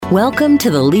Welcome to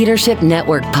the Leadership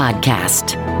Network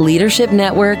podcast. Leadership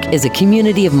Network is a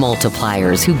community of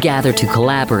multipliers who gather to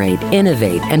collaborate,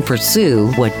 innovate, and pursue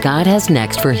what God has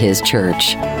next for His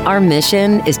church. Our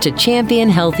mission is to champion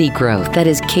healthy growth that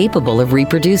is capable of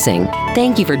reproducing.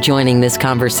 Thank you for joining this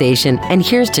conversation, and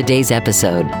here's today's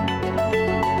episode.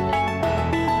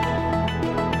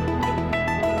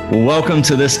 Welcome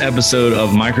to this episode of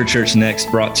Microchurch Next,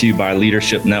 brought to you by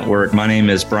Leadership Network. My name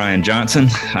is Brian Johnson.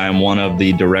 I am one of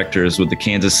the directors with the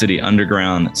Kansas City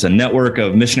Underground. It's a network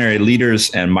of missionary leaders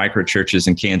and microchurches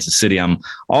in Kansas City. I'm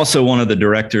also one of the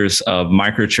directors of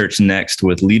Microchurch Next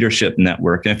with Leadership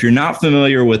Network. And if you're not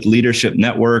familiar with Leadership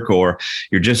Network, or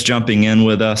you're just jumping in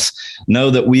with us, know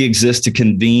that we exist to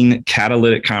convene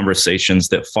catalytic conversations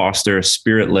that foster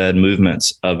spirit-led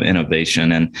movements of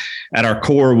innovation. And at our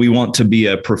core, we want to be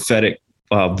a prophetic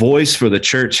voice for the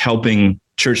church, helping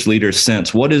church leaders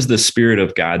sense what is the Spirit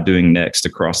of God doing next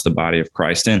across the body of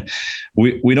Christ. And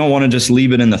we don't want to just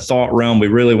leave it in the thought realm. We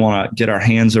really want to get our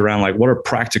hands around, like, what are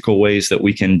practical ways that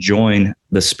we can join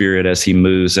the Spirit as He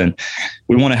moves? And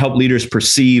we want to help leaders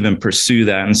perceive and pursue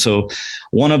that. And so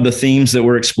one of the themes that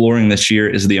we're exploring this year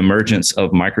is the emergence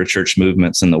of microchurch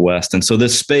movements in the West. And so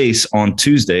this space on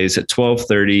Tuesdays at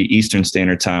 12:30 Eastern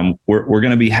Standard Time, we're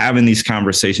going to be having these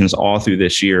conversations all through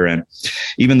this year. And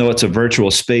even though it's a virtual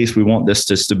space, we want this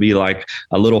just to be like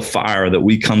a little fire that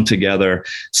we come together,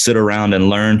 sit around and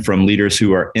learn from leaders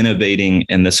who are innovating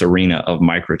in this arena of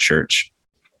microchurch.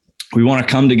 We want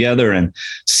to come together and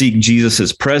seek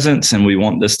Jesus's presence, and we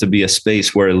want this to be a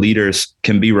space where leaders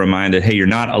can be reminded, hey, you're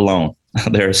not alone.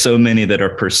 There are so many that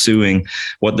are pursuing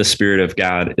what the Spirit of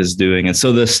God is doing. And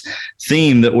so this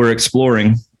theme that we're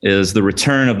exploring is the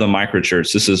return of the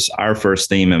microchurch. This is our first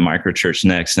theme in Microchurch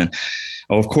Next. And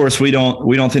of course, we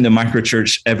don't think the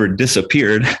microchurch ever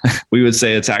disappeared. We would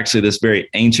say it's actually this very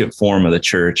ancient form of the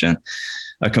church, and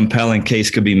a compelling case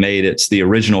could be made. It's the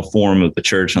original form of the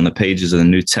church on the pages of the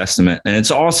New Testament. And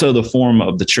it's also the form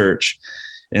of the church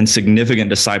in significant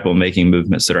disciple-making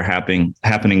movements that are happening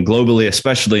globally,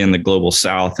 especially in the global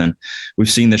South. And we've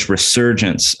seen this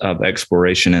resurgence of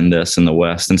exploration in this in the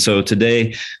West. And so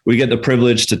today we get the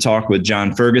privilege to talk with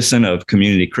John Ferguson of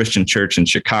Community Christian Church in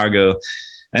Chicago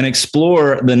and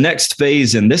explore the next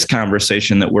phase in this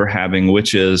conversation that we're having,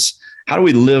 which is, how do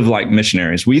we live like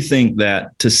missionaries? We think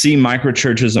that to see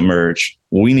microchurches emerge,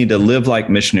 we need to live like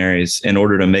missionaries in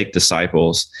order to make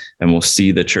disciples, and we'll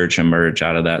see the church emerge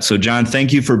out of that. So, John,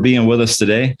 thank you for being with us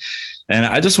today. And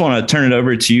I just want to turn it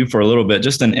over to you for a little bit,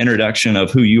 just an introduction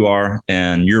of who you are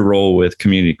and your role with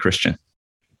Community Christian.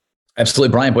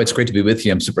 Absolutely, Brian. Boy, it's great to be with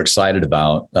you. I'm super excited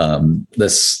about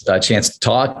this chance to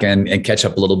talk and catch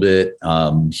up a little bit.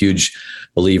 Huge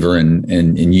believer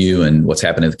in you and what's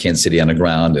happening at the Kansas City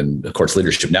Underground. And of course,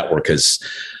 Leadership Network has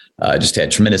just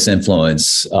had tremendous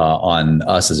influence on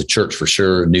us as a church, for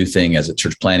sure. New thing as a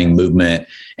church planning movement,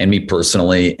 and me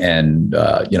personally. And,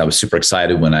 I was super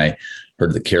excited when I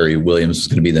heard that Carrie Williams was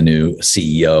going to be the new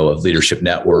CEO of Leadership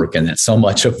Network, and that so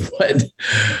much of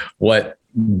what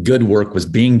good work was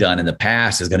being done in the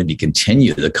past is going to be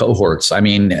continued. The cohorts, have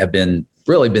been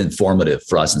formative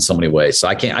for us in so many ways. So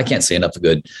I can't say enough of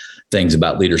good things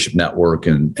about Leadership Network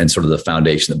and sort of the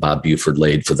foundation that Bob Buford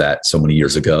laid for that so many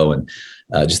years ago. And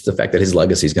just the fact that his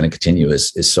legacy is going to continue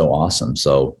is so awesome.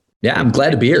 So yeah, I'm glad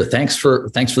to be here. Thanks for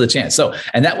the chance. So,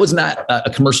 and that was not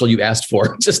a commercial you asked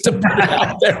for, just to put it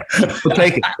out there. We'll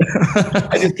take it.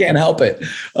 I just can't help it.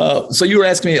 So you were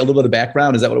asking me a little bit of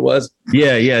background. Is that what it was?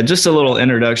 Yeah. Just a little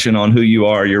introduction on who you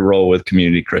are, your role with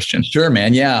Community Christian. Sure,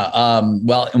 man. Yeah.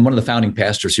 Well, I'm one of the founding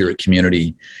pastors here at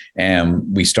Community,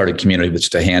 and we started Community with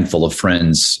just a handful of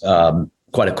friends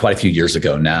quite a few years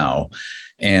ago now.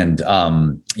 And,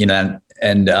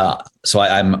 so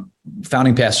I'm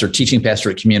founding pastor, teaching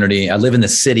pastor at Community. I live in the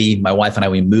city. My wife and I,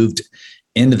 we moved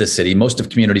into the city. Most of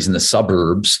Community's in the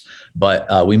suburbs,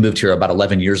 but we moved here about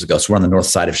 11 years ago. So we're on the north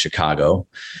side of Chicago.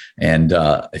 And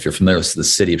if you're familiar with the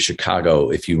city of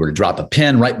Chicago, if you were to drop a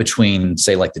pin right between,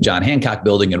 say, like the John Hancock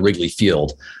Building and Wrigley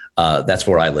Field, that's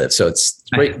where I live. So it's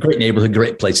great neighborhood,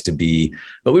 great place to be.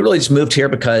 But we really just moved here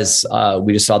because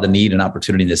we just saw the need and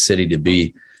opportunity in the city to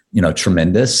be,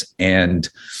 tremendous, and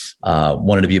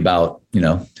wanted to be about,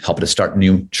 helping to start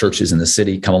new churches in the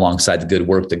city, come alongside the good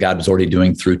work that God was already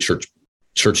doing through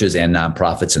churches and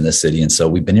nonprofits in the city. And so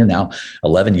we've been here now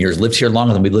 11 years, lived here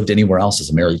longer than we lived anywhere else as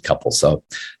a married couple. So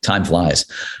time flies.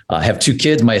 I have two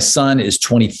kids. My son is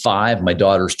 25. My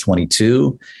daughter's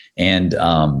 22. And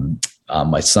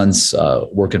my son's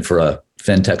working for a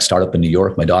fintech startup in New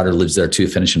York. My daughter lives there too,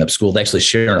 finishing up school. They actually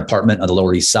share an apartment on the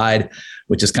Lower East Side,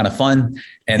 which is kind of fun.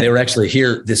 And they were actually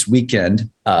here this weekend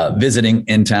visiting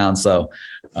in town. So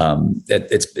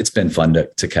it's been fun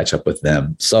to catch up with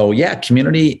them. So yeah,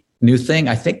 community, new thing.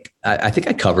 I think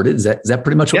I covered it. Is that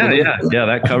pretty much what? Yeah,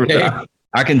 that covers it.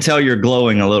 I can tell you're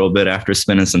glowing a little bit after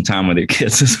spending some time with your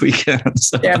kids this weekend.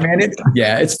 So. Yeah, man.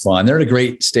 It's fun. They're at a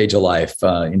great stage of life,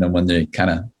 when they kind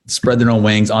of spread their own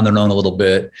wings on their own a little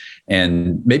bit.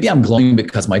 And maybe I'm glowing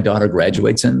because my daughter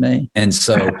graduates in May. And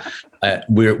so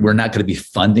we're not going to be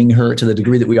funding her to the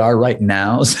degree that we are right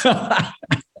now. So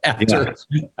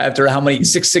after how many,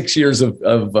 six years of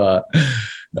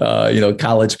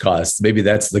college costs, maybe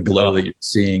that's the glow that you're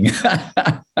seeing.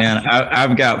 And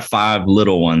I've got 5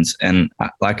 little ones, and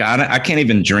I can't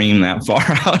even dream that far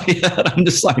out yet. I'm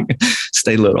just like,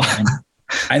 stay little.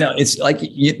 I know. It's like,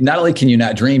 not only can you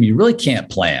not dream, you really can't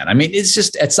plan. I mean, it's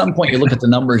just at some point you look at the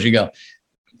numbers, you go,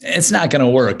 it's not going to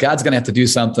work. God's going to have to do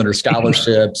something, or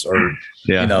scholarships, or,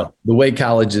 the way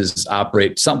colleges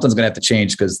operate, something's going to have to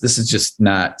change, because this is just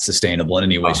not sustainable in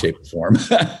any way, shape, or form.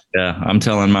 Yeah. I'm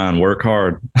telling mine, work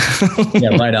hard.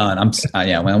 Yeah, right on.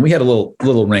 Well, we had a little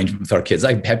arrangement with our kids.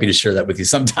 I'm happy to share that with you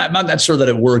sometime. I'm not sure that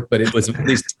it worked, but it was at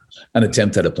least an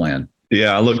attempt at a plan.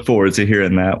 Yeah, I look forward to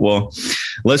hearing that. Well,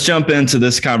 let's jump into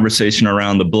this conversation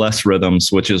around the blessed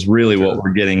rhythms, which is really what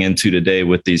we're getting into today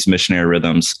with these missionary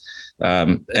rhythms.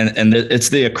 And it's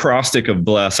the acrostic of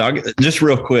bless. Just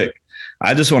real quick,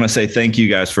 I just want to say thank you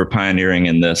guys for pioneering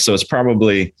in this. So it's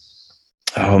probably,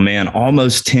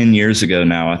 almost 10 years ago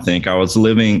now. I think I was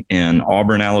living in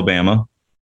Auburn, Alabama,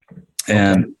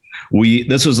 and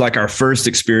this was like our first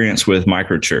experience with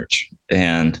Microchurch,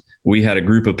 and we had a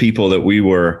group of people that we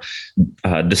were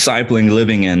discipling,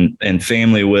 living in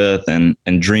family with, and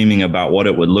dreaming about what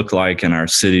it would look like in our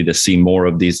city to see more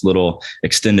of these little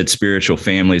extended spiritual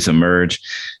families emerge.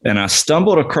 And I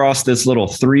stumbled across this little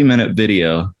 3-minute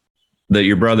video that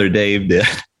your brother Dave did.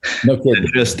 No kidding.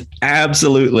 It just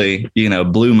absolutely,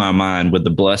 blew my mind with the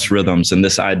blessed rhythms and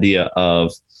this idea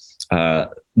of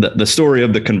the story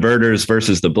of the converters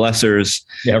versus the blessers.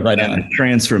 Yeah, right. And the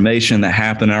transformation that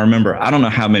happened. I remember, I don't know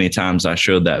how many times I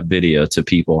showed that video to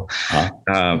people,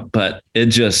 but it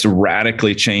just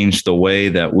radically changed the way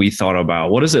that we thought about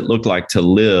what does it look like to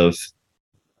live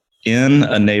in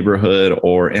a neighborhood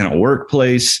or in a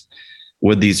workplace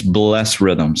with these blessed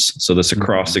rhythms. So this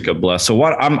acrostic of bless. So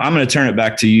I'm going to turn it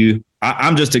back to you.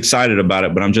 I'm just excited about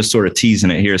it, but I'm just sort of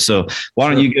teasing it here. So why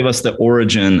don't you give us the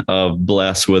origin of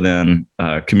bless within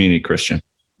Community Christian?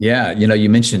 Yeah. You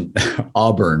mentioned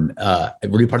Auburn.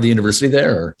 Were you part of the university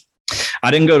there? Or?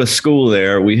 I didn't go to school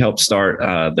there. We helped start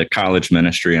the college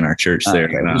ministry in our church there.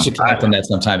 Okay. We should connect on that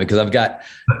sometime, because I've got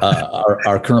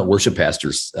our current worship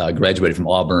pastors graduated from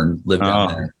Auburn, lived down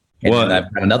there. And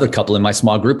I've got another couple in my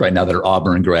small group right now that are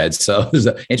Auburn grads. So there's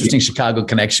an interesting Chicago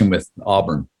connection with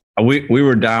Auburn. We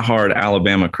were diehard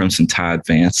Alabama Crimson Tide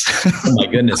fans. Oh my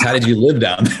goodness. How did you live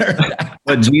down there?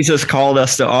 But Jesus called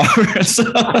us to Auburn. So.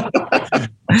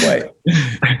 Right.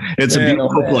 It's a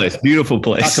beautiful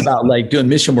place. Talk about like doing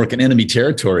mission work in enemy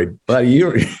territory. But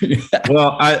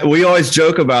Well, we always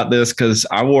joke about this because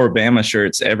I wore Bama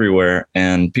shirts everywhere,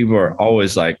 and people are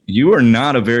always like, you are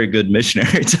not a very good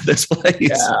missionary to this place.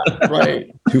 Yeah, right.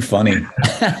 Too funny.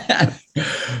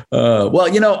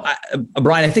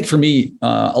 Brian, I think for me,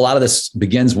 a lot of this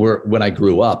begins when I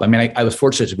grew up. I mean, I was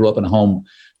fortunate to grow up in a home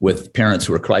with parents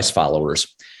who were Christ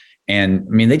followers. And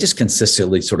I mean, they just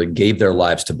consistently sort of gave their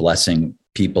lives to blessing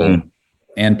people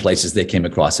and places they came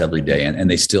across every day. And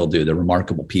they still do. They're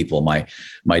remarkable people.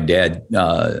 My dad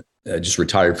just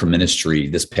retired from ministry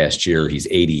this past year. He's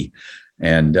 80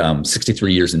 and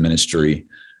 63 years in ministry.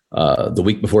 The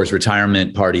week before his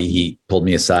retirement party, he pulled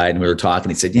me aside and we were talking.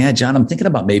 He said, "Yeah, John, I'm thinking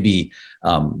about maybe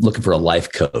looking for a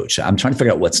life coach. I'm trying to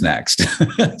figure out what's next."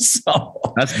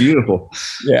 So that's beautiful.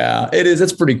 Yeah, it is.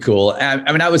 It's pretty cool. I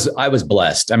mean, I was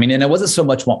blessed. I mean, and it wasn't so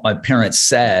much what my parents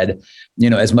said,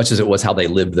 as much as it was how they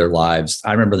lived their lives.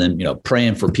 I remember them,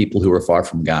 praying for people who were far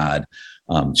from God.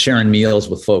 Sharing meals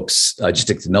with folks, just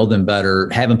to know them better,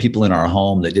 having people in our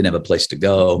home that didn't have a place to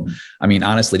go. I mean,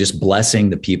 honestly, just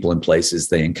blessing the people in places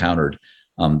they encountered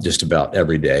just about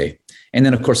every day. And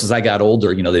then, of course, as I got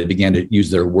older, they began to use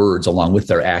their words along with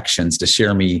their actions to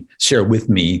share with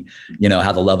me,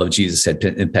 how the love of Jesus had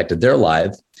impacted their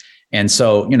life. And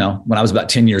so, when I was about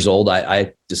 10 years old,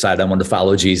 I decided I wanted to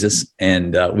follow Jesus.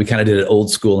 And we kind of did it old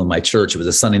school in my church. It was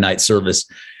a Sunday night service.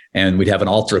 And we'd have an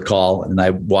altar call, and I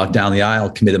walked down the aisle,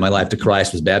 committed my life to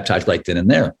Christ, was baptized right then and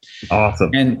there.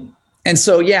 Awesome. And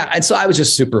so I was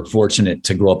just super fortunate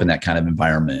to grow up in that kind of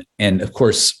environment. And of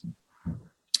course,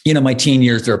 my teen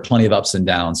years, there are plenty of ups and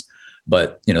downs,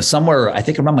 but somewhere, I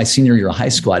think around my senior year of high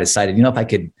school, I decided, if I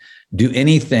could do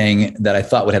anything that I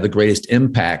thought would have the greatest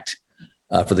impact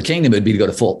for the kingdom, it would be to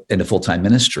go into full-time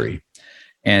ministry.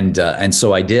 And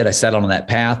so I did. I set out on that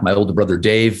path. My older brother,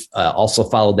 Dave, also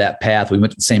followed that path. We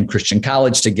went to the same Christian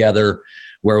college together,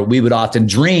 where we would often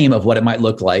dream of what it might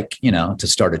look like, to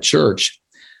start a church.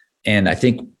 And I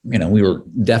think, we were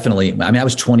definitely, I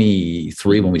was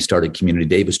 23 when we started Community.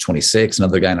 Dave was 26.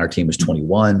 Another guy on our team was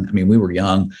 21. We were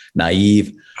young,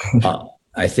 naive.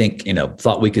 I think,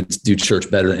 thought we could do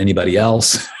church better than anybody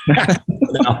else.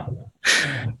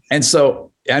 And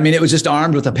so, it was just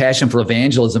armed with a passion for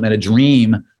evangelism and a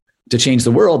dream to change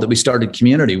the world that we started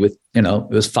Community with, it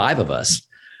was 5 of us.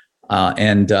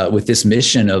 And with this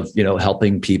mission of,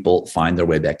 helping people find their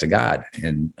way back to God.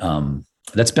 And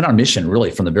that's been our mission really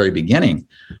from the very beginning.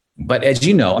 But as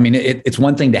you know, it's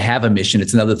one thing to have a mission.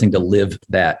 It's another thing to live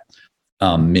that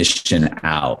mission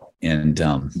out. And,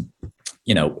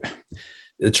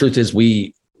 the truth is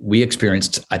we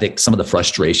experienced, I think, some of the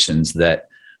frustrations that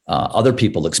other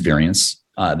people experience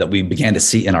that we began to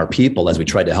see in our people as we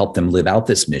tried to help them live out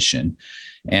this mission.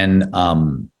 And,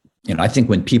 I think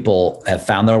when people have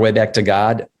found their way back to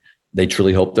God, they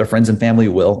truly hope their friends and family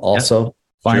will also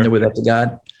find their way back to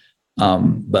God.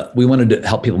 But we wanted to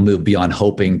help people move beyond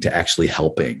hoping to actually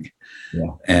helping.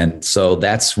 Yeah. And so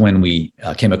that's when we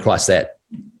came across that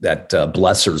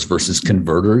blessers versus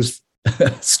converters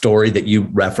story that you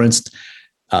referenced,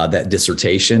 that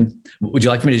dissertation. Would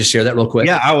you like me to just share that real quick?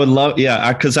 Yeah, I would love.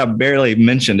 Yeah, because I barely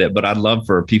mentioned it, but I'd love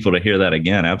for people to hear that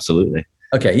again. Absolutely.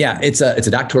 Okay. Yeah. It's a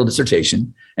doctoral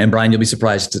dissertation. And Brian, you'll be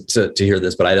surprised to hear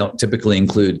this, but I don't typically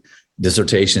include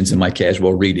dissertations in my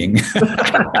casual reading.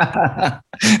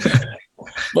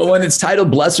 But when it's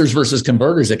titled Blessers versus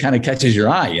Converters, it kind of catches your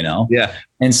eye, Yeah.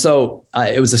 And so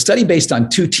it was a study based on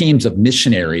 2 teams of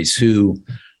missionaries who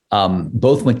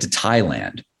both went to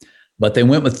Thailand, but they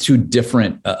went with 2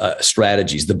 different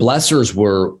strategies. The blessers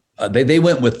were, they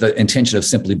went with the intention of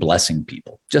simply blessing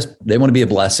people. Just, they want to be a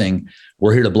blessing.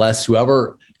 We're here to bless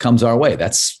whoever comes our way.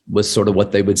 Was sort of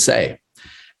what they would say.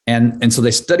 And so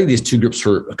they studied these 2 groups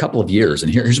for a couple of years.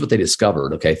 And here's what they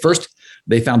discovered. Okay. First,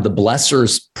 they found the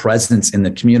blessers' presence in the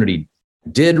community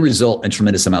did result in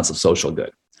tremendous amounts of social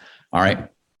good. All right.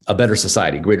 A better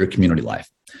society, greater community life.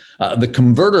 The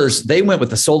converters, they went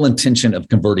with the sole intention of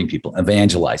converting people,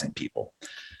 evangelizing people.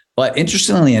 But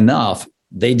interestingly enough,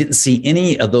 they didn't see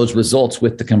any of those results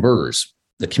with the converters.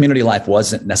 The community life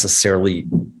wasn't necessarily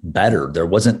better. There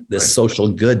wasn't this social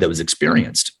good that was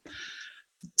experienced.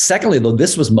 Secondly, though,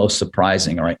 this was most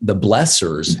surprising, all right, the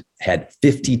blessers had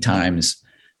 50 times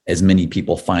as many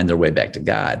people find their way back to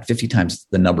God, 50 times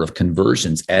the number of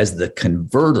conversions as the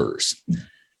converters.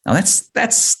 Now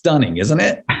that's stunning, isn't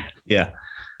it? Yeah.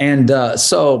 And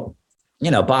so,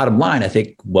 bottom line, I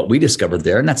think what we discovered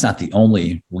there, and that's not the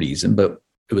only reason, but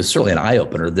it was certainly an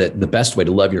eye-opener that the best way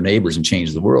to love your neighbors and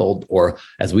change the world, or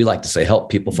as we like to say, help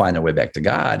people find their way back to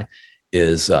God,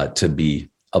 is to be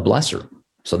a blesser.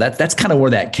 So that's kind of where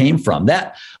that came from.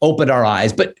 That opened our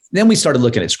eyes. But then we started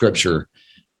looking at Scripture,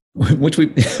 which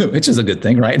is a good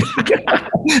thing, right?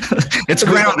 It's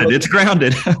grounded. It's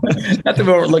grounded. Not that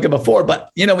we weren't looking before,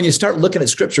 but when you start looking at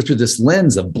Scripture through this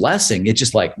lens of blessing, it's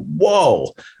just like,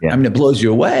 whoa. Yeah. It blows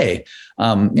you away.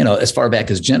 As far back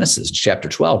as Genesis chapter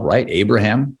 12, right?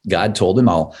 Abraham, God told him,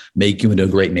 I'll make you into a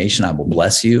great nation. I will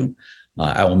bless you.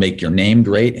 I will make your name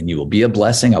great and you will be a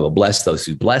blessing. I will bless those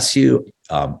who bless you.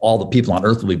 All the people on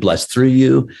earth will be blessed through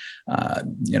you. I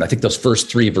think those first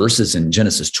 3 verses in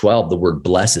Genesis 12, the word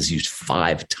bless is used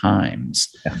 5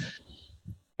 times. Yeah.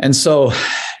 And so,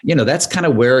 that's kind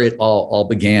of where it all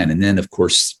began. And then, of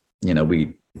course,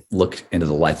 we look into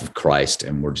the life of Christ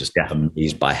and we're just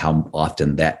amazed by how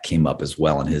often that came up as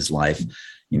well in his life.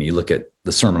 You look at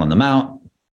the Sermon on the Mount,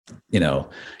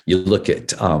 you look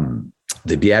at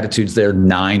the Beatitudes there,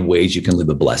 9 ways you can live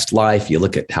a blessed life. You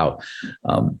look at how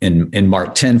in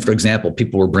Mark 10, for example,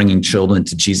 people were bringing children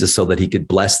to Jesus so that he could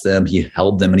bless them. He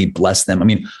held them and he blessed them.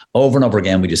 Over and over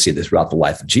again, we just see this throughout the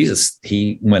life of Jesus.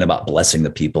 He went about blessing the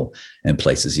people and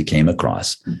places he came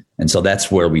across. And so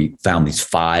that's where we found these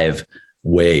 5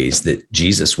 ways that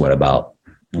Jesus went about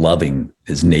loving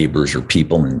his neighbors or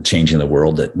people and changing the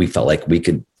world, that we felt like we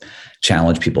could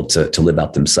challenge people to live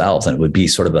out themselves. And it would be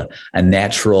sort of a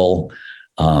natural,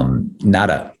 not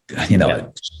a,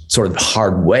 sort of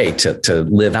hard way to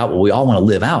live out what we all want to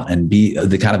live out and be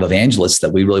the kind of evangelists that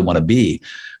we really want to be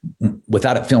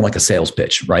without it feeling like a sales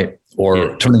pitch, right?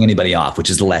 Or turning anybody off,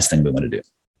 which is the last thing we want to do.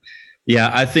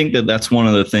 Yeah, I think that's one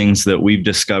of the things that we've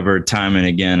discovered time and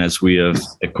again as we have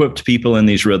equipped people in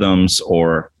these rhythms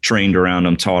or trained around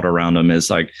them, taught around them,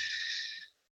 is like,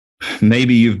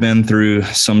 maybe you've been through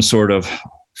some sort of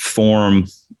form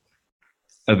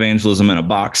evangelism in a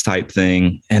box type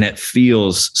thing, and it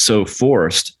feels so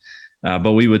forced.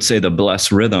 But we would say the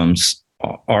blessed rhythms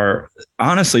are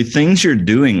honestly things you're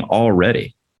doing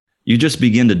already. You just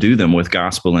begin to do them with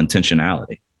gospel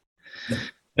intentionality.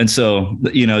 And so,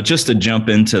 just to jump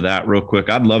into that real quick,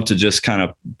 I'd love to just kind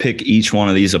of pick each one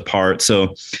of these apart.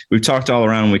 So we've talked all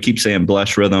around, we keep saying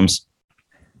bless rhythms.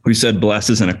 We said bless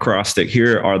is an acrostic.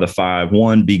 Here are the 5.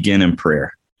 1, begin in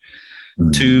prayer.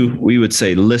 2, we would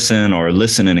say listen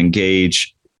and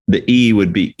engage. The E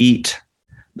would be eat.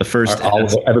 The first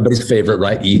everybody's favorite,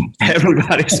 right? Eat.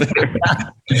 Everybody's favorite.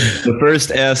 The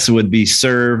first S would be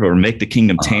serve or make the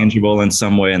kingdom tangible in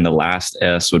some way. And the last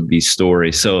S would be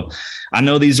story. So I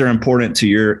know these are important to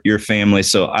your family.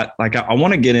 So I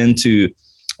want to get into,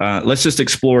 let's just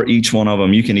explore each one of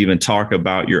them. You can even talk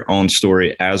about your own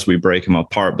story as we break them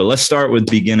apart, but let's start with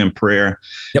begin in prayer.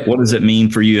 Yep. What does it mean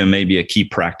for you, and maybe a key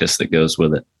practice that goes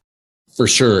with it? For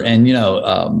sure. And,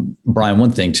 Brian,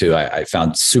 one thing too, I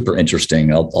found super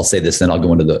interesting. I'll say this, then I'll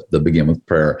go into the begin with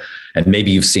prayer. And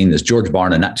maybe you've seen this. George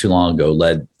Barna, not too long ago,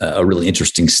 led a really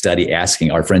interesting study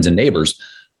asking our friends and neighbors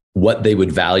what they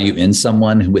would value in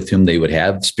someone with whom they would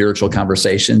have spiritual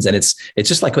conversations. And it's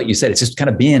just like what you said, it's just kind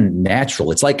of being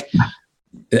natural. It's like,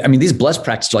 these blessed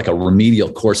practices are like a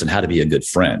remedial course on how to be a good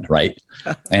friend, right?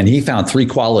 And he found 3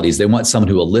 qualities. They want someone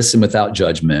who will listen without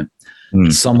judgment,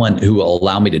 someone who will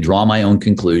allow me to draw my own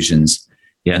conclusions.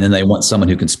 Yeah. And then they want someone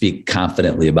who can speak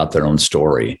confidently about their own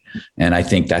story. And I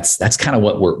think that's kind of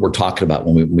what we're talking about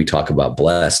when we talk about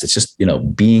blessed. It's just,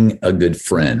 being a good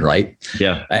friend, right?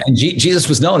 Yeah. And Jesus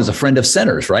was known as a friend of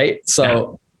sinners, right?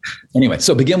 So anyway,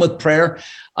 so begin with prayer.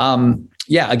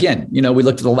 Again, we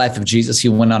looked at the life of Jesus. He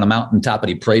went on a mountaintop and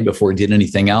he prayed before he did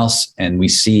anything else. And we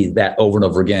see that over and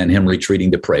over again, him retreating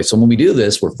to pray. So when we do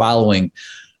this, we're following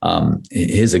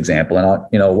his example. And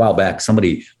a while back,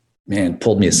 somebody,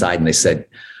 pulled me aside and they said,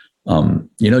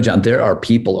 John, there are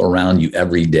people around you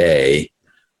every day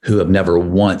who have never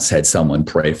once had someone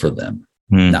pray for them,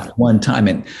 not one time.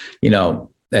 And,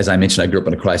 as I mentioned, I grew up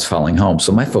in a Christ following home.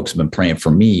 So my folks have been praying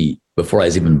for me before I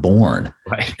was even born.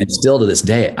 Right. And still to this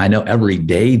day, I know every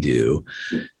day do.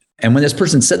 And when this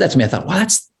person said that to me, I thought, wow,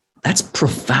 that's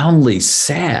profoundly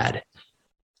sad.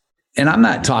 And I'm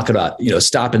not talking about,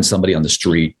 stopping somebody on the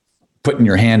street, putting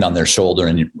your hand on their shoulder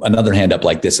and another hand up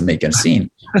like this and making a scene.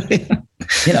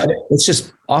 Let's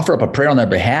just offer up a prayer on their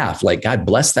behalf. Like, God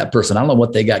bless that person. I don't know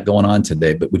what they got going on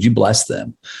today, but would you bless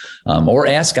them? Or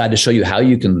ask God to show you how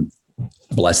you can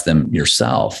bless them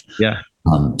yourself. Yeah.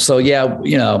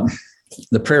 The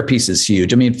prayer piece is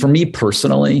huge. For me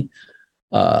personally,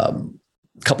 a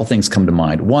couple things come to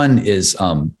mind. One is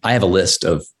I have a list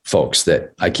of folks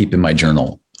that I keep in my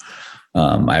journal.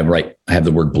 I have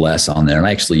the word bless on there, and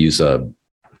I actually use an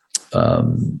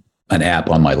app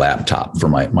on my laptop for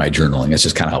my journaling. That's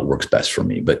just kind of how it works best for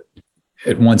me. But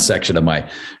at one section of my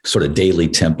sort of daily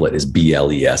template is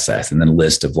BLESS, and then a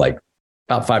list of like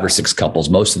about 5 or 6 couples.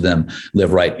 Most of them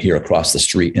live right here across the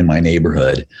street in my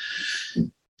neighborhood.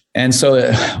 And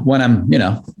so when I'm,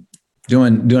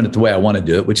 doing it the way I want to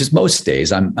do it, which is most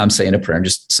days, I'm saying a prayer and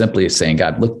just simply saying,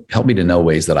 God, look, help me to know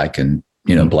ways that I can,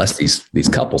 bless these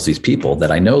couples, these people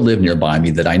that I know live nearby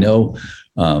me, that I know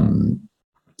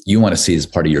you want to see as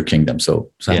part of your kingdom. So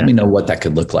help me know what that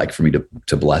could look like for me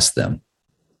to bless them.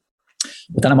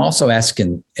 But then I'm also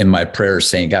asking in my prayers,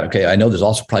 saying, God, okay, I know there's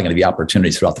also probably going to be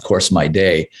opportunities throughout the course of my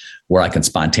day where I can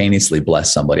spontaneously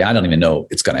bless somebody. I don't even know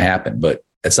it's going to happen, but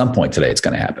at some point today, it's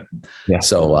going to happen. Yeah.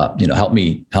 So, help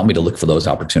me to look for those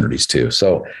opportunities too.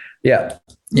 So,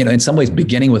 in some ways,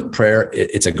 beginning with prayer,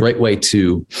 it's a great way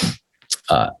to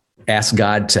ask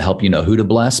God to help you know who to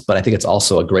bless. But I think it's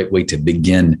also a great way to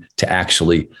begin to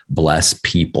actually bless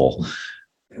people.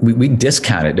 We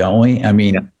discount it, don't we?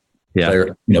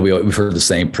 We've heard the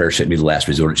same, prayer shouldn't be the last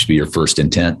resort. It should be your first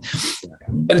intent.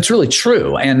 But it's really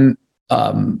true. And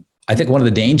I think one of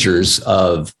the dangers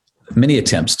of many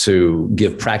attempts to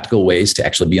give practical ways to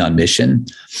actually be on mission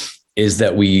is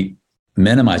that we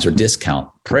minimize or discount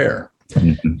prayer.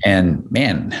 Mm-hmm. And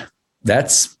man,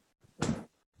 that's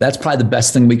probably the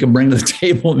best thing we can bring to the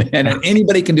table, man. And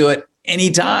anybody can do it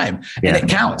anytime. And it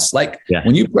counts.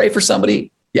 When you pray for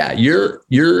somebody,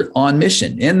 you're on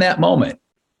mission in that moment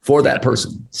for that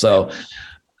person. So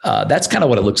that's kind of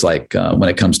what it looks like when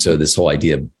it comes to this whole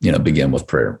idea of, begin with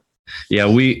prayer. Yeah,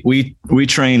 we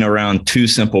train around 2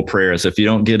 simple prayers. If you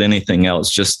don't get anything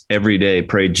else, just every day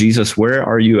pray, Jesus, where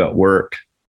are you at work?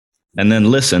 And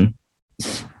then listen,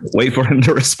 wait for him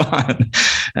to respond.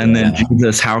 And then,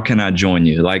 Jesus, how can I join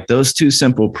you? Like those 2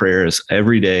 simple prayers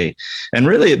every day. And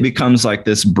really it becomes like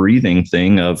this breathing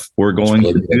thing of we're going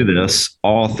to do this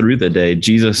all through the day.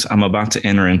 Jesus, I'm about to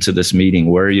enter into this meeting.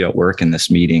 Where are you at work in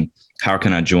this meeting? How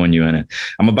can I join you in it?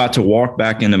 I'm about to walk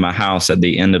back into my house at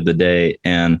the end of the day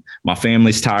and my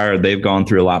family's tired. They've gone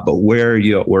through a lot, but where are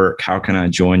you at work? How can I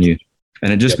join you?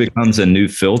 And it just becomes a new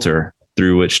filter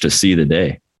through which to see the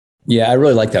day. Yeah, I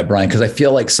really like that, Brian, because I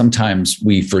feel like sometimes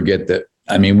we forget that.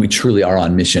 I mean, we truly are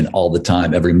on mission all the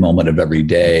time, every moment of every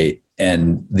day.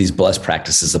 And these blessed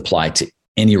practices apply to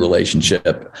any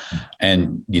relationship.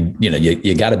 And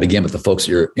you got to begin with the folks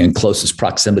you're in closest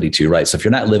proximity to, right? So if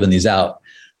you're not living these out,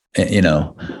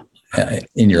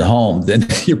 in your home, then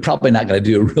you're probably not going to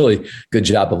do a really good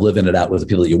job of living it out with the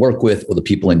people that you work with or the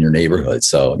people in your neighborhood.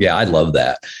 So yeah, I love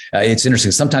that. It's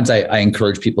interesting. Sometimes I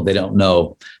encourage people, they don't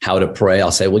know how to pray. I'll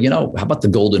say, well, how about the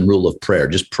golden rule of prayer?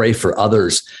 Just pray for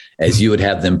others as you would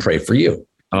have them pray for you.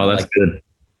 Oh, that's good.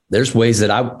 There's ways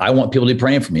that I want people to be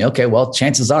praying for me. Okay, well,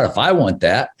 chances are if I want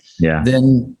that,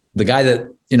 then the guy that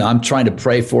I'm trying to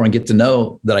pray for and get to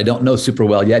know that I don't know super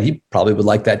well yet, he probably would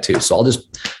like that too. So I'll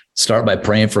just start by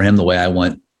praying for him the way I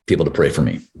want people to pray for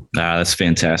me. That's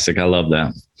fantastic. I love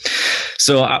that.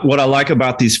 So what I like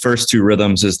about these first two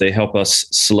rhythms is they help us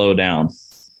slow down.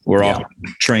 We're all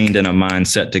trained in a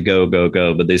mindset to go, go,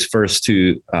 go. But these first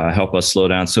two help us slow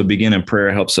down. So begin in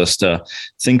prayer helps us to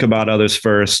think about others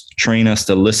first, train us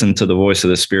to listen to the voice of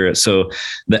the Spirit. So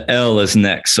the L is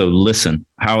next. So listen.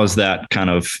 How is that kind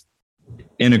of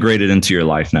integrated into your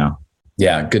life now?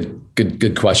 Yeah,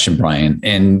 good question, Brian.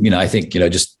 And, I think,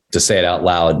 just to say it out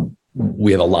loud,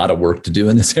 we have a lot of work to do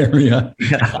in this area.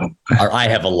 Or I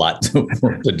have a lot of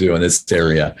work to do in this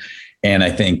area. And I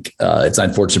think it's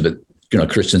unfortunate, but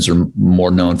Christians are more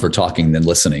known for talking than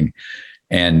listening.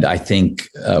 And I think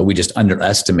we just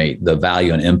underestimate the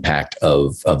value and impact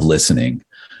of listening.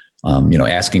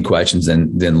 Asking questions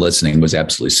and then listening was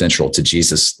absolutely central to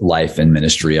Jesus' life and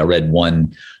ministry. I read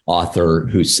one author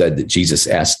who said that Jesus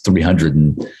asked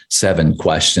 307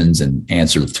 questions and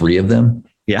answered 3 of them.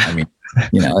 Yeah. I mean,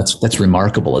 that's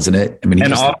remarkable, isn't it? I mean,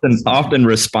 often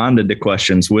responded to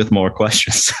questions with more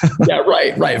questions. Yeah,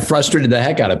 right. Frustrated the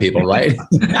heck out of people, right?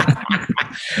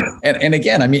 and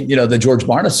again, I mean, the George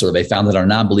Barna survey found that our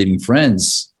non-believing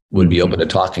friends would be open to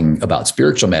talking about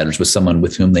spiritual matters with someone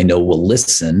with whom they know will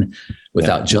listen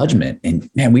without judgment. And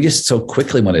man, we just so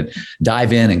quickly want to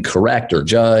dive in and correct or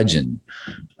judge. And,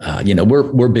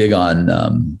 we're big on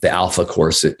the Alpha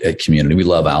course at Community. We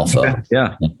love Alpha.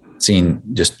 Yeah. Seen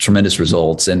just tremendous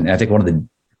results. And I think one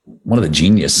of the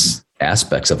genius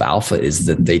aspects of Alpha is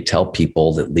that they tell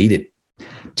people that lead it,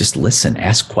 just listen,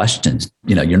 ask questions.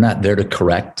 You're not there to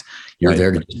correct. You're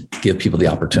there to give people the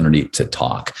opportunity to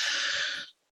talk.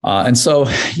 And so,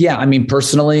 I mean,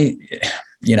 personally,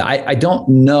 I don't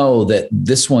know that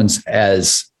this one's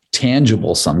as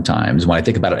tangible sometimes when I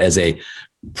think about it as a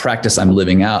practice I'm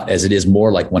living out, as it is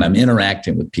more like when I'm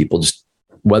interacting with people, just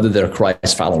whether they're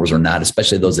Christ followers or not,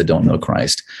 especially those that don't know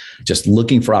Christ, just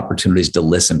looking for opportunities to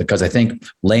listen, because I think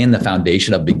laying the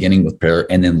foundation of beginning with prayer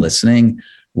and then listening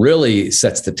really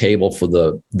sets the table for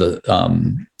those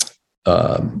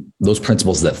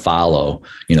principles that follow,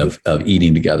 of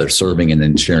eating together, serving, and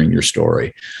then sharing your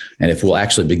story. And if we'll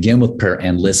actually begin with prayer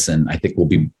and listen, I think we'll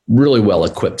be really well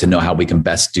equipped to know how we can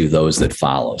best do those that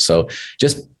follow. So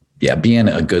just, being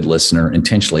a good listener,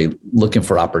 intentionally looking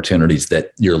for opportunities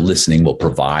that your listening will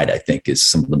provide, I think is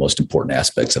some of the most important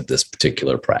aspects of this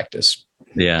particular practice.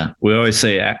 Yeah. We always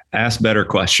say, ask better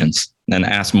questions and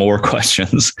ask more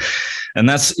questions. And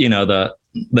that's,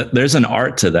 there's an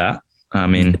art to that. I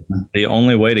mean, the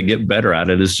only way to get better at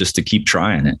it is just to keep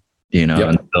trying it,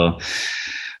 And so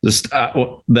just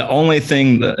the only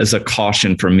thing that is a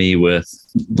caution for me with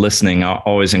listening, I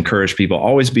always encourage people,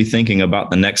 always be thinking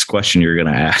about the next question you're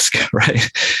going to ask, right?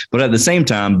 But at the same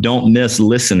time, don't miss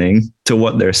listening to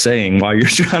what they're saying while you're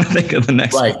trying to think of the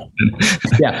next question.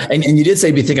 Yeah. And you did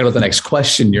say be thinking about the next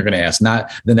question you're going to ask,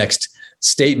 not the next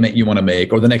statement you want to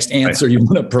make or the next answer you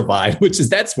want to provide,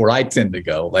 that's where I tend to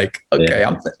go. Like, okay,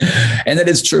 and that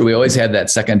is true. We always have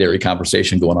that secondary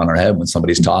conversation going on in our head when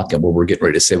somebody's talking, where we're getting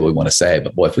ready to say what we want to say.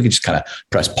 But boy, if we could just kind of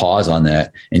press pause on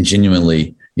that and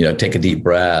genuinely, take a deep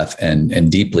breath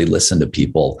and deeply listen to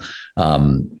people.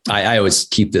 I always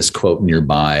keep this quote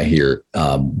nearby here.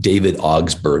 David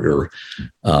Augsburger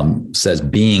says,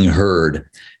 being heard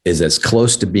is as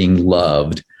close to being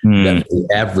loved that for the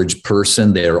average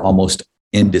person, they are almost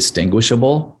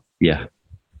indistinguishable. Yeah.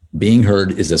 Being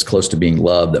heard is as close to being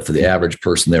loved that for the average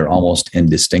person, they're almost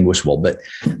indistinguishable. But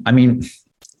I mean,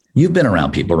 you've been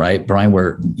around people, right, Brian,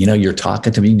 where, you're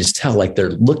talking to me, you can just tell like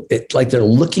they're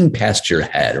looking past your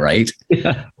head. Right.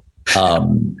 Yeah. But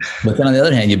then on the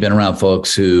other hand, you've been around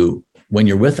folks who when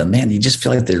you're with them, man, you just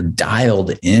feel like they're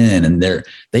dialed in and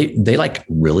they like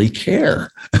really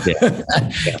care,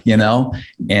 you know?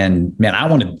 And man,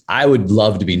 I would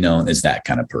love to be known as that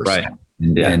kind of person.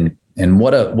 Right. And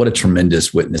what a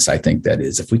tremendous witness I think that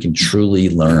is. If we can truly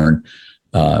learn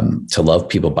to love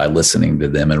people by listening to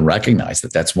them and recognize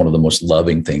that that's one of the most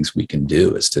loving things we can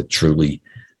do, is to truly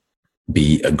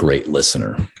be a great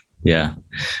listener. Yeah.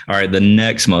 All right. The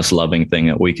next most loving thing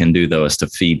that we can do, though, is to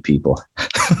feed people.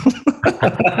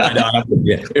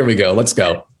 Yeah, here we go. Let's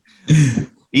go.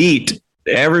 Eat.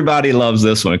 Everybody loves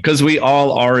this one because we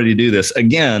all already do this.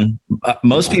 Again,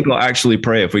 most people actually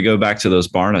pray. If we go back to those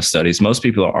Barna studies, most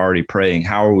people are already praying.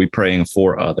 How are we praying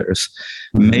for others?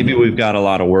 Maybe we've got a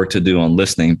lot of work to do on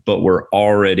listening, but we're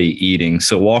already eating.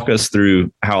 So walk us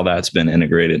through how that's been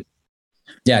integrated.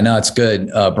 Yeah, no, it's good,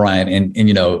 Brian. And,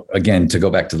 you know, again, to go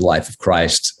back to the life of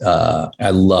Christ, I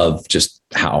love just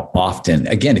how often,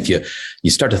 again, if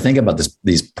you start to think about this,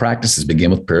 these practices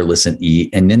begin with prayer, listen, eat,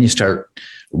 and then you start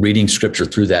reading scripture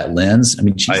through that lens. I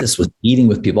mean, Jesus was eating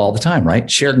with people all the time, right?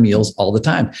 Shared meals all the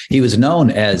time. He was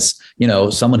known as, you know,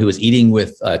 someone who was eating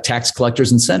with tax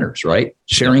collectors and sinners, right?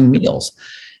 Sharing meals.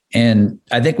 And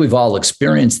I think we've all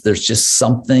experienced, there's just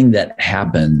something that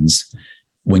happens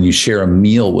when you share a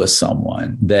meal with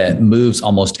someone that moves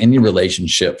almost any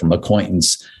relationship from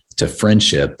acquaintance to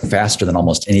friendship faster than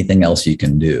almost anything else you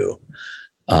can do.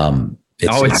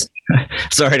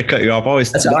 Sorry to cut you off.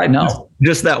 That's all right. No,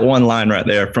 just that one line right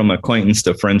there, from acquaintance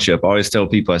to friendship. I always tell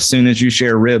people, as soon as you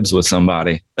share ribs with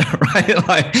somebody, right?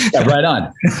 Like, yeah, right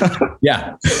on.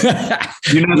 Yeah.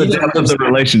 You know the depth of the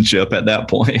relationship at that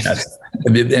point. Yes.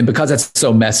 And because that's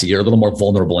so messy, you're a little more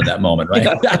vulnerable in that moment, right?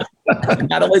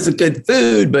 Not only is it good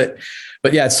food, but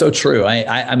yeah, it's so true.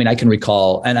 I mean, I can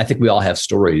recall, and I think we all have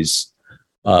stories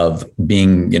of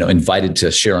being, you know, invited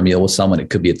to share a meal with someone. It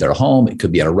could be at their home. It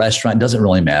could be at a restaurant. It doesn't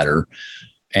really matter.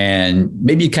 And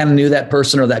maybe you kind of knew that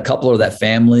person or that couple or that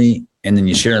family, and then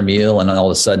you share a meal, and then all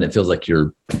of a sudden it feels like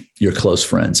you're close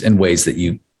friends in ways that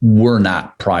you were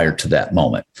not prior to that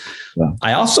moment. Yeah.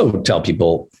 I also tell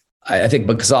people, I think,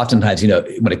 because oftentimes, you know,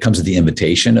 when it comes to the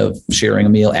invitation of sharing a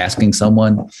meal, asking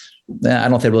someone, I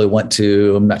don't know if they really want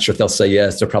to. I'm not sure if they'll say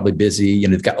yes. They're probably busy. You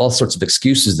know, they've got all sorts of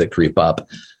excuses that creep up.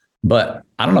 But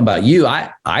I don't know about you.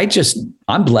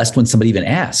 I'm blessed when somebody even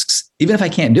asks, even if I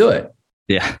can't do it.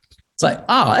 Yeah. It's like,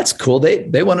 oh, that's cool.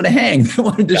 They wanted to hang. They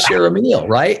wanted to share a meal,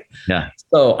 right? Yeah.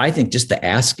 So I think just the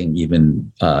asking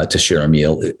even to share a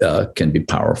meal can be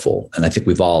powerful. And I think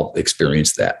we've all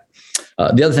experienced that.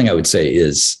 The other thing I would say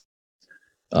is,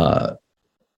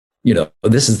 you know,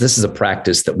 this is a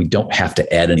practice that we don't have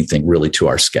to add anything really to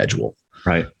our schedule.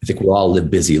 Right. I think we all live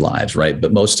busy lives, right?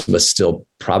 But most of us still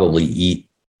probably eat,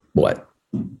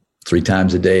 3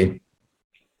 times a day,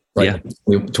 right?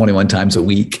 Yeah. 21 times a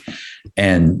week.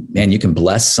 And man, you can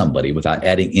bless somebody without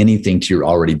adding anything to your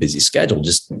already busy schedule.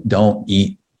 Just don't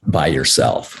eat by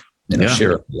yourself, you know,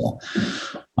 share a meal.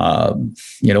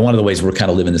 You know, one of the ways we're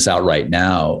kind of living this out right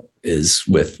now is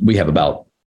we have about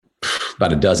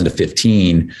a dozen to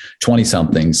 15, 20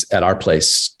 somethings at our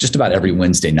place just about every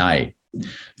Wednesday night.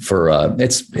 For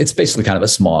it's basically kind of a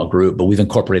small group, but we've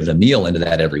incorporated a meal into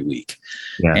that every week.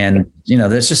 Yeah. And, you know,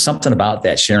 there's just something about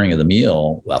that sharing of the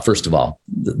meal. Well, first of all,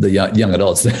 the young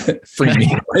adults that free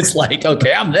me. It's like,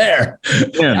 okay, I'm there.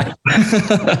 Yeah.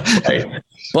 Right.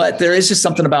 But there is just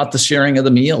something about the sharing of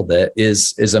the meal that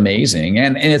is amazing.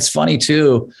 And it's funny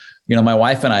too. You know, my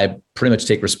wife and I pretty much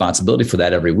take responsibility for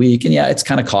that every week. And yeah, it's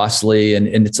kind of costly and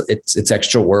it's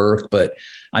extra work, but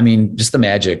I mean, just the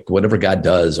magic, whatever God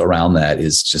does around that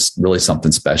is just really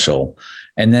something special.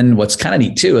 And then what's kind of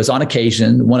neat too, is on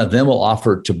occasion, one of them will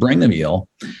offer to bring the meal.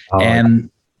 And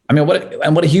I mean,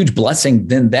 what a huge blessing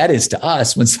then that is to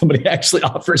us when somebody actually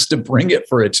offers to bring it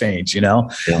for a change, you know?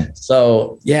 Yeah.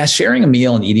 So yeah, sharing a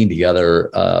meal and eating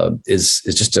together is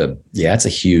just it's a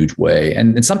huge way.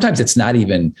 And sometimes it's not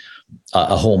even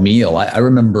a whole meal. I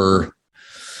remember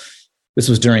this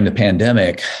was during the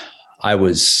pandemic. I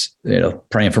was, you know,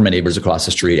 praying for my neighbors across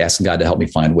the street, asking God to help me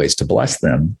find ways to bless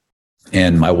them.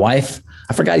 And my wife,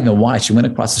 I forgot even why, she went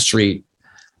across the street,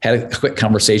 had a quick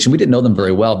conversation. We didn't know them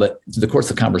very well, but through the course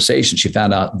of the conversation, she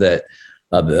found out that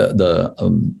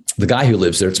the guy who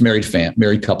lives there, it's a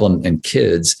married couple and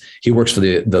kids, he works for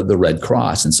the Red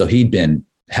Cross. And so he'd been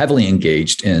heavily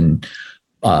engaged in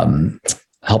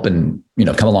helping, you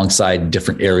know, come alongside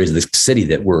different areas of the city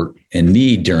that were in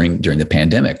need during the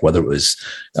pandemic, whether it was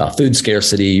food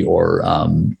scarcity or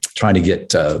trying to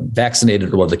get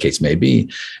vaccinated or whatever the case may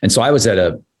be. And so I was at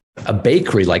a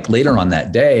bakery like later on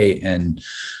that day, and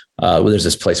there's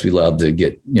this place we love to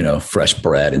get, you know, fresh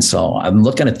bread. And so I'm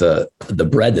looking at the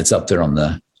bread that's up there on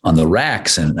on the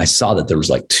racks, and I saw that there was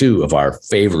like 2 of our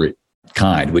favorite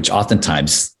kind, which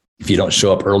oftentimes, if you don't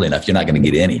show up early enough, you're not going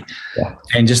to get any. Yeah.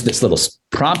 And just this little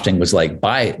prompting was like,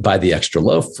 buy the extra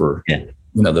loaf for,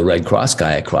 the Red Cross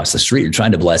guy across the street. You're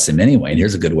trying to bless him anyway. And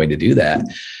here's a good way to do that.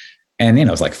 And, it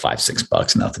was like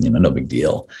 $5-6, nothing, no big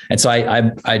deal. And so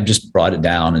I just brought it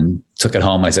down and took it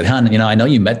home. I said, hon, I know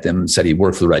you met them and said he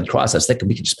worked for the Red Cross. I was thinking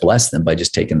we could just bless them by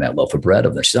just taking that loaf of bread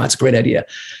over there. She said, oh, that's a great idea.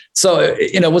 So,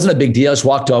 it wasn't a big deal. I just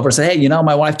walked over and said, hey,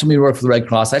 my wife told me to work for the Red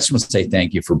Cross. I just want to say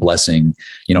thank you for blessing,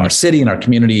 our city and our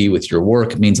community with your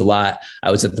work. It means a lot.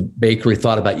 I was at the bakery,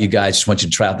 thought about you guys. Just want you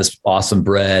to try out this awesome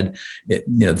bread.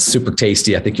 It's super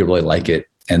tasty. I think you'll really like it,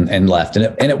 and left.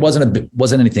 And it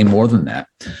wasn't anything more than that.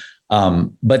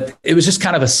 But it was just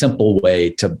kind of a simple way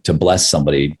to bless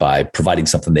somebody by providing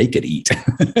something they could eat.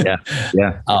 Yeah.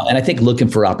 And I think looking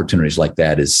for opportunities like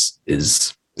that is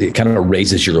it kind of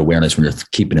raises your awareness when you're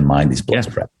keeping in mind these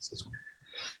blessed practices.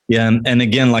 Yeah. And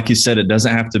again, like you said, it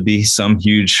doesn't have to be some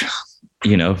huge,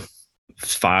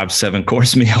 5-7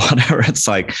 course meal, whatever. It's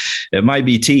like, it might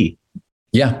be tea.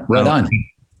 Yeah. Right on.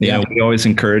 We always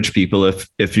encourage people,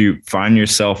 if you find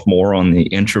yourself more on the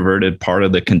introverted part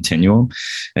of the continuum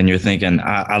and you're thinking,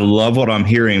 I love what I'm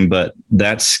hearing, but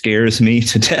that scares me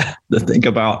to death to think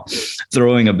about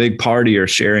throwing a big party or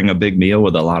sharing a big meal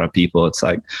with a lot of people. It's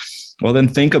like, well, then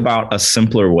think about a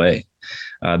simpler way.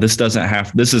 This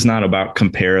is not about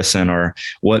comparison or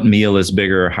what meal is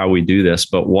bigger or how we do this,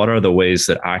 but what are the ways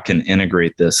that I can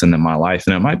integrate this into my life?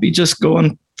 And it might be just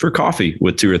going for coffee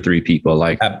with 2 or 3 people.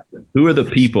 Like, who are the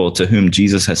people to whom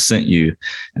Jesus has sent you,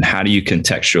 and how do you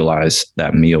contextualize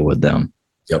that meal with them?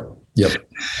 Yep.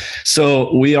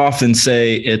 So we often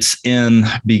say it's in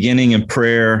beginning in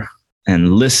prayer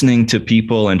and listening to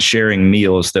people and sharing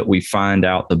meals that we find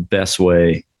out the best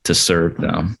way to serve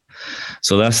them.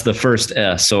 So that's the first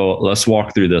S. So let's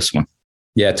walk through this one.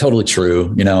 Yeah, totally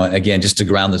true. Again, just to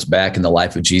ground this back in the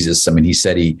life of Jesus. I mean, he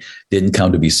said he didn't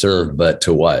come to be served, but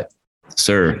to what?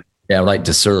 Serve. Yeah, right,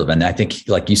 to serve. And I think,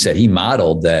 like you said, he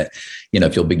modeled that,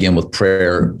 if you'll begin with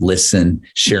prayer, listen,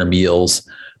 share meals,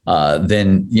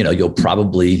 then, you'll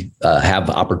probably have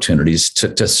opportunities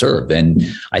to serve. And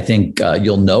I think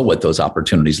you'll know what those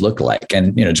opportunities look like.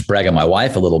 And, just brag on my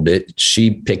wife a little bit,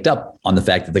 she picked up on the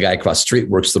fact that the guy across the street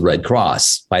works the Red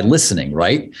Cross by listening,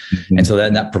 right? Mm-hmm. And so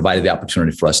that provided the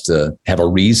opportunity for us to have a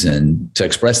reason to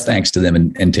express thanks to them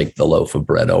and take the loaf of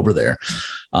bread over there.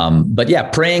 But yeah,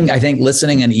 praying, I think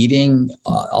listening and eating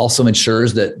also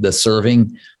ensures that the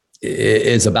serving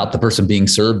is about the person being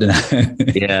served and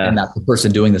not the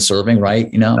person doing the serving, right?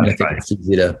 I think it's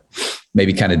easy to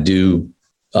maybe kind of do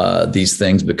these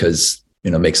things because,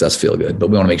 it makes us feel good,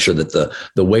 but we want to make sure that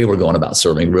the way we're going about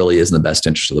serving really is in the best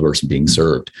interest of the person being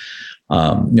served.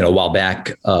 A while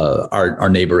back, our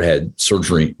neighbor had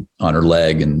surgery on her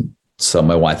leg. And so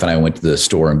my wife and I went to the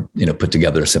store and, put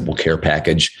together a simple care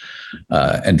package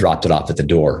and dropped it off at the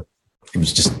door. It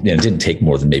was just, it didn't take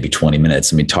more than maybe 20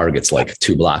 minutes. I mean, Target's like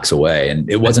 2 blocks away, and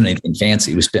it wasn't anything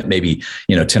fancy. We spent maybe,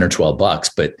 10 or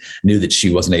 $12, but knew that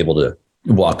she wasn't able to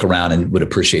walk around and would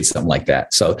appreciate something like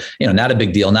that. So, not a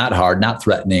big deal, not hard, not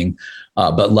threatening,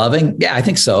 but loving. Yeah, I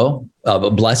think so.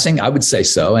 A blessing, I would say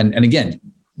so. And again,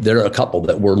 there are a couple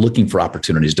that were looking for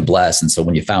opportunities to bless. And so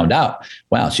when you found out,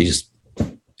 wow, she just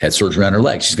had surgery on her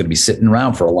leg, she's going to be sitting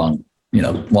around for a long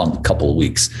couple of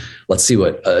weeks. Let's see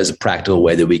what is a practical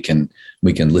way that we can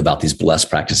live out these blessed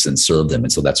practices and serve them.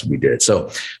 And so that's what we did. So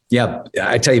yeah,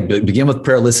 I tell you, begin with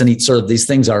prayer, listen, eat, serve. These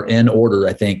things are in order,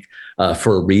 I think,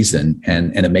 for a reason.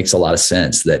 And it makes a lot of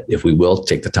sense that if we will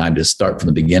take the time to start from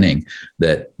the beginning,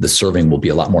 that the serving will be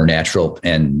a lot more natural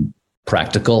and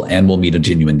practical and will meet a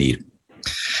genuine need.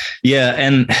 Yeah.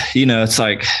 And, it's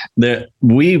like that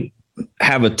we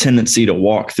have a tendency to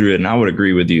walk through it. And I would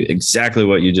agree with you exactly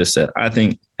what you just said. I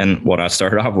think, and what I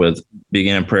started off with,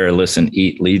 begin in prayer, listen,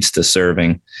 eat, leads to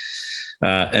serving.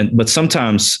 But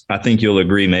sometimes I think you'll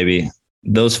agree, maybe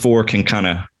those 4 can kind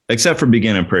of, except for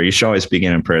begin in prayer. You should always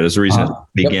begin in prayer. There's a reason to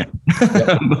begin.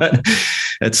 Yep. But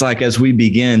it's like, as we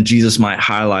begin, Jesus might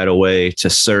highlight a way to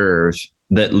serve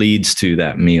that leads to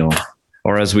that meal.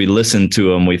 Or as we listen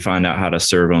to them, we find out how to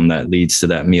serve them that leads to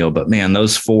that meal. But man,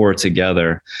 those 4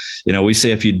 together, we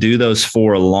say if you do those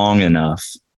 4 long enough,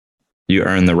 you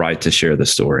earn the right to share the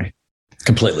story.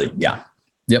 Completely. Yeah.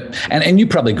 Yep. And you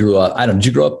probably grew up, did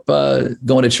you grow up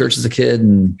going to church as a kid?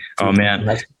 Oh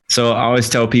man. So I always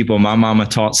tell people my mama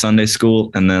taught Sunday school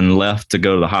and then left to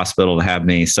go to the hospital to have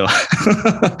me. So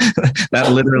that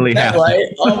literally happened.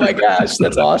 Right? Oh my gosh.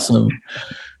 That's awesome.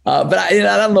 But I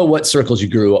don't know what circles you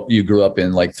grew up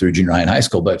in, like through junior high and high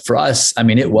school. But for us, I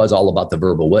mean, it was all about the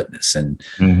verbal witness, and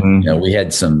we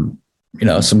had some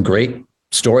great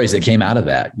stories that came out of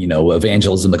that.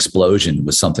 Evangelism explosion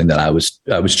was something that I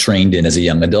was trained in as a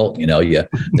young adult.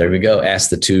 There we go. Ask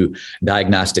the 2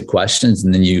 diagnostic questions,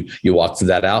 and then you walk through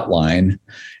that outline,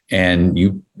 and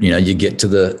you get to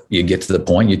the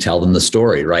point. You tell them the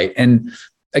story, right? And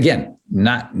again,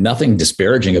 nothing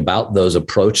disparaging about those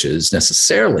approaches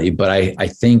necessarily, but I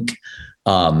think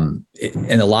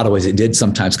in a lot of ways, it did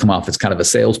sometimes come off as kind of a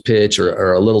sales pitch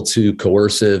or a little too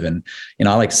coercive. And,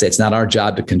 I like to say it's not our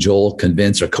job to cajole,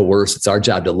 convince, or coerce. It's our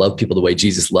job to love people the way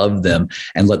Jesus loved them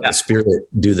and let the Spirit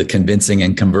do the convincing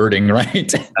and converting,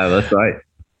 right? Oh, that's right.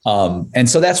 And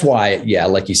so that's why,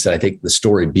 like you said, I think the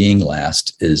story being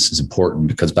last is important,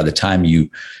 because by the time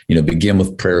you begin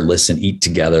with prayer, listen, eat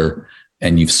together,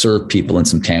 and you've served people in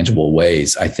some tangible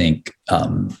ways, I think,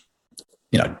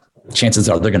 chances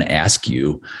are they're going to ask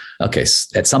you, okay,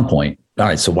 at some point, all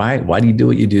right, so why do you do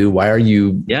what you do? Why are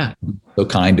you so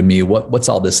kind to me? What's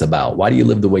all this about? Why do you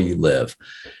live the way you live?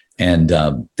 And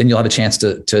then you'll have a chance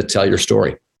to tell your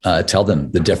story, tell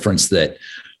them the difference that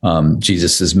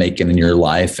Jesus is making in your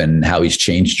life and how he's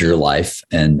changed your life.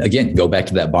 And again, go back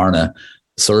to that Barna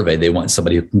survey. They want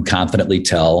somebody who can confidently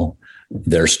tell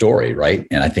their story, right?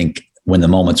 And I think when the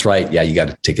moment's right, you got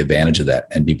to take advantage of that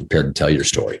and be prepared to tell your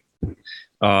story.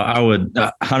 I would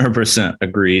 100%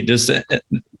 agree. Just a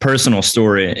personal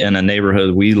story in a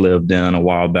neighborhood we lived in a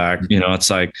while back. It's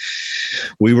like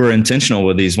we were intentional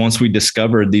with these. Once we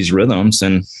discovered these rhythms,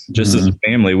 and just as a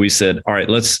family, we said, all right,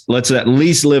 let's at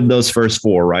least live those first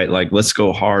 4, right? Like, let's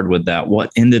go hard with that.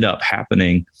 What ended up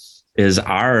happening is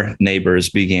our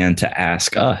neighbors began to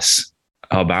ask us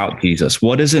about Jesus.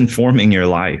 What is informing your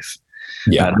life?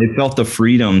 Yeah, they felt the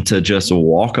freedom to just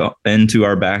walk up into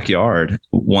our backyard.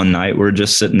 One night, we're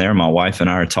just sitting there. My wife and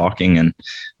I are talking, and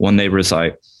one neighbor's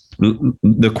like,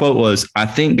 the quote was, "I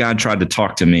think God tried to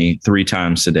talk to me 3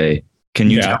 times today.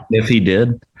 Can you tell me if he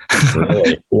did?"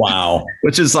 Really? Wow.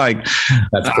 Which is like,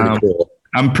 that's pretty cool.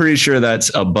 I'm pretty sure that's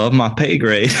above my pay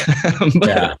grade,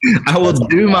 but I will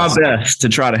do my best to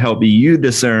try to help you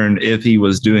discern if he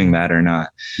was doing that or not.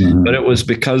 Mm-hmm. But it was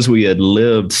because we had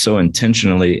lived so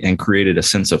intentionally and created a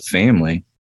sense of family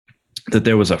that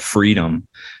there was a freedom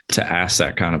to ask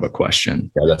that kind of a question.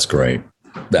 Yeah, that's great.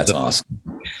 That's awesome.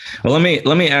 Well,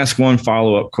 let me ask one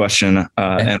follow-up question,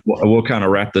 and we'll kind of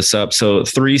wrap this up. So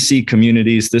 3C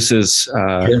Communities, this is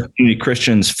Community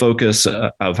Christians' focus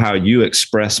of how you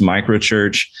express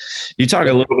microchurch. You talk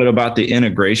a little bit about the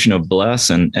integration of Bless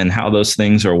and how those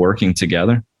things are working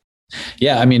together.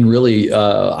 Yeah, I mean, really,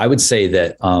 I would say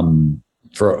that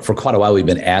for quite a while, we've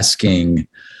been asking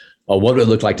what would it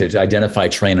look like to identify,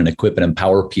 train, and equip and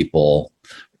empower people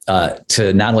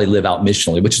to not only live out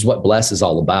missionally, which is what Bless is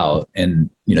all about. And,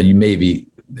 we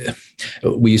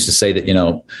used to say that,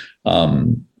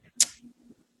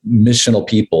 missional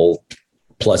people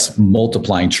plus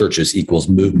multiplying churches equals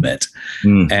movement.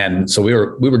 And so we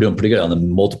were doing pretty good on the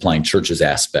multiplying churches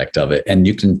aspect of it. And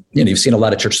you've seen a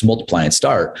lot of churches multiply and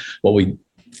start. What we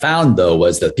found, though,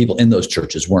 was that people in those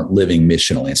churches weren't living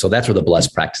missionally. And so that's where the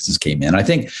Blessed practices came in. I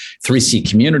think 3C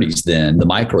Communities, then the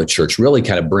micro church, really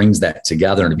kind of brings that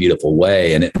together in a beautiful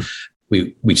way. And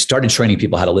we started training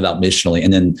people how to live out missionally.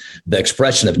 And then the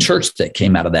expression of church that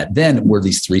came out of that then were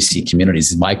these 3C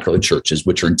Communities, these micro churches,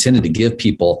 which are intended to give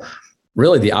people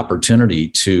really the opportunity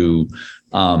to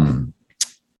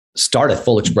start a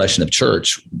full expression of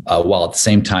church while at the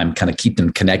same time kind of keep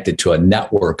them connected to a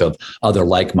network of other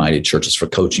like-minded churches for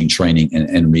coaching, training,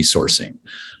 and resourcing.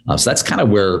 So that's kind of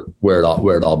where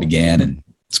it all began. And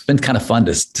it's been kind of fun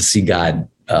to see God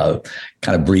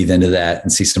kind of breathe into that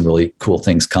and see some really cool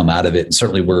things come out of it. And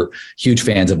certainly we're huge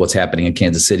fans of what's happening in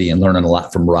Kansas City and learning a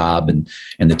lot from Rob and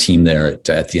the team there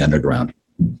at the Underground.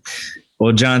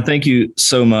 Well, John, thank you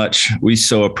so much. We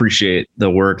so appreciate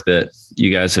the work that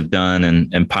you guys have done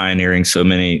and pioneering so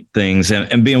many things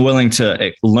and being willing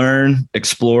to learn,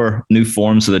 explore new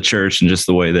forms of the church and just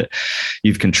the way that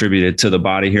you've contributed to the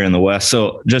body here in the West.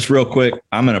 So just real quick,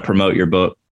 I'm going to promote your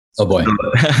book. Oh, boy.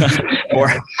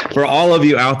 For all of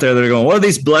you out there that are going, what are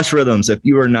these Blessed rhythms? If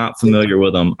you are not familiar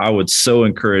with them, I would so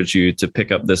encourage you to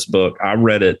pick up this book. I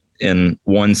read it in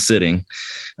one sitting.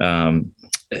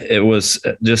 It was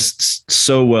just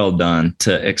so well done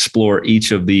to explore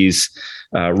each of these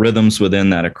rhythms within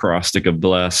that acrostic of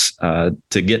Bless,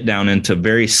 to get down into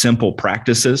very simple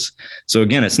practices. So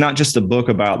again, it's not just a book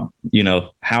about,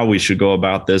 how we should go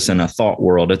about this in a thought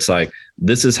world. It's like,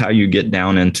 this is how you get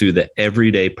down into the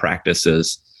everyday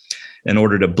practices in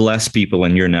order to bless people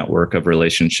in your network of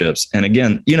relationships. And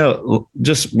again,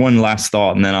 just one last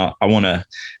thought, and then I want to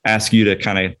ask you to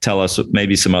kind of tell us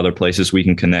maybe some other places we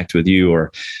can connect with you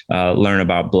or learn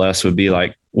about Bless. Would be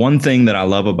like, one thing that I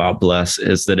love about Bless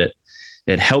is that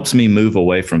it helps me move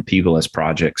away from people as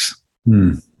projects.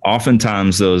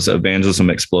 Oftentimes those evangelism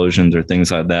explosions or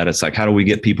things like that, it's like, how do we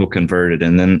get people converted?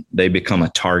 And then they become a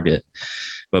target.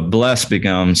 But Bless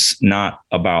becomes not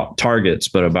about targets,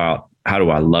 but about how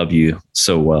do I love you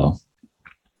so well?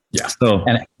 Yeah. So,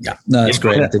 that's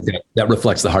great. I think that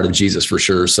reflects the heart of Jesus for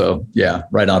sure. So yeah,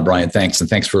 right on, Brian. Thanks. And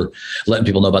thanks for letting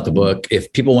people know about the book.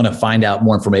 If people want to find out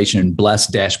more information,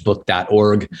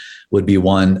 bless-book.org would be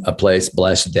a place,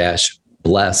 bless-book.org,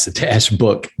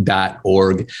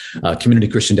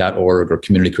 communitychristian.org or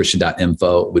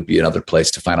communitychristian.info would be another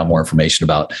place to find out more information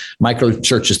about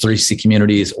Microchurches, 3C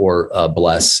communities, or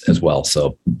Bless as well.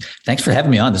 So thanks for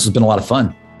having me on. This has been a lot of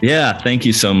fun. Yeah, thank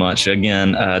you so much.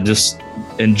 Again, just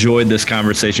enjoyed this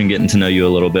conversation, getting to know you a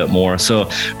little bit more. So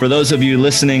for those of you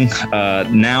listening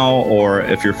now, or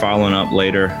if you're following up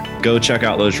later, go check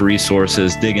out those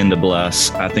resources, dig into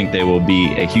Bless. I think they will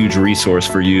be a huge resource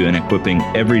for you in equipping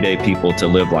everyday people to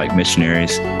live like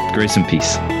missionaries. Grace and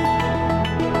peace.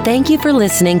 Thank you for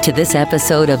listening to this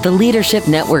episode of the Leadership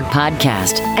Network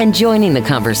podcast and joining the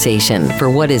conversation for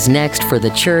what is next for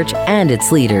the church and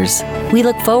its leaders. We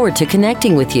look forward to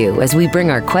connecting with you as we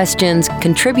bring our questions,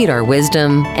 contribute our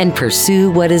wisdom, and pursue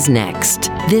what is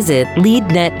next. Visit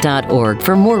leadnet.org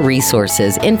for more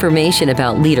resources, information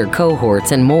about leader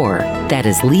cohorts, and more. That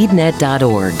is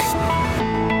leadnet.org.